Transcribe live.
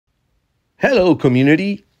Hello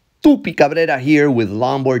community, Tupi Cabrera here with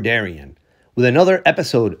Longboardarian with another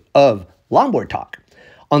episode of Longboard Talk.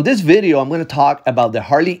 On this video, I'm going to talk about the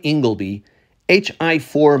Harley Ingleby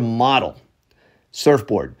HI4 model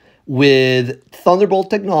surfboard with Thunderbolt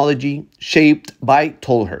Technology shaped by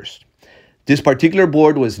Tolhurst. This particular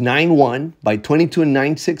board was 9'1" by 22 and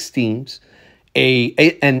 9/16,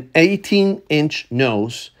 an 18-inch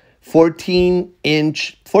nose, 14 and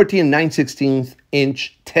 9/16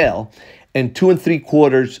 inch tail, and 2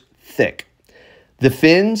 3/4 thick. The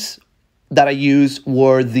fins that I used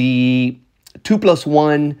were the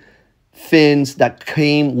 2+1 fins that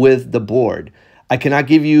came with the board. I cannot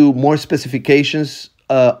give you more specifications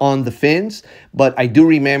on the fins, but I do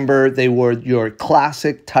remember they were your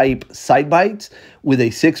classic type sidebites with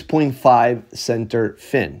a 6.5 center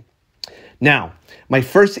fin. Now, my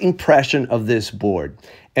first impression of this board,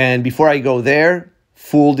 and before I go there,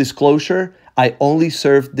 full disclosure, I only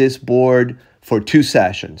surfed this board for 2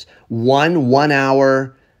 sessions. One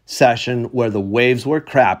 1-hour session where the waves were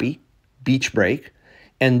crappy, beach break,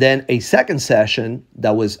 and then a second session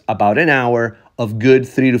that was about an hour of good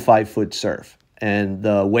 3 to 5 foot surf. And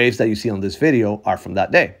the waves that you see on this video are from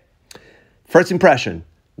that day. First impression,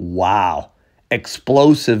 wow,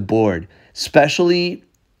 explosive board, especially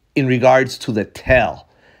in regards to the tail.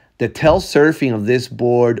 The tail surfing of this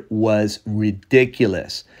board was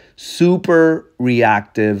ridiculous. Super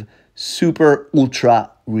reactive, super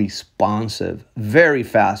ultra responsive, very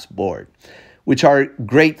fast board, which are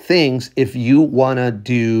great things if you want to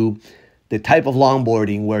do the type of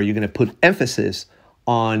longboarding where you're going to put emphasis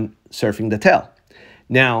on surfing the tail.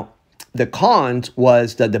 Now, the cons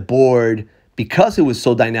was that the board, because it was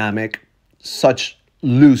so dynamic, such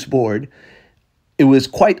loose board, it was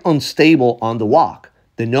quite unstable on the walk,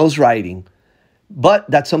 the nose riding.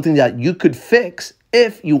 But that's something that you could fix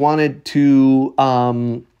if you wanted to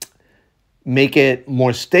make it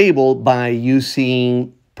more stable by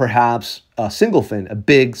using perhaps a single fin, a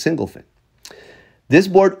big single fin. This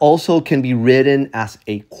board also can be ridden as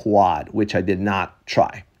a quad, which I did not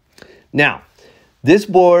try. Now, this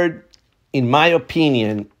board, in my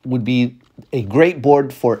opinion, would be a great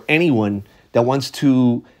board for anyone that wants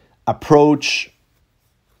to approach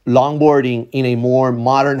longboarding in a more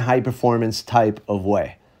modern, high-performance type of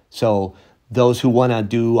way. So those who want to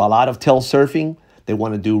do a lot of tail surfing, they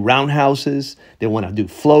want to do roundhouses, they want to do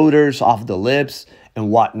floaters off the lips and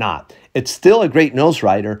whatnot. It's still a great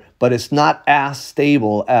noserider, but it's not as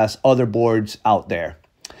stable as other boards out there.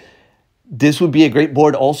 This would be a great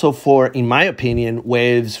board also for, in my opinion,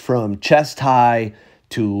 waves from chest high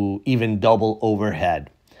to even double overhead.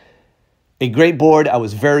 A great board. I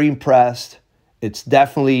was very impressed. It's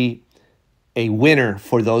definitely a winner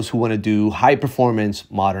for those who want to do high performance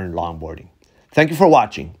modern longboarding. Thank you for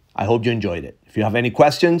watching. I hope you enjoyed it. If you have any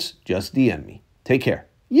questions, just DM me. Take care.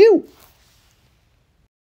 You!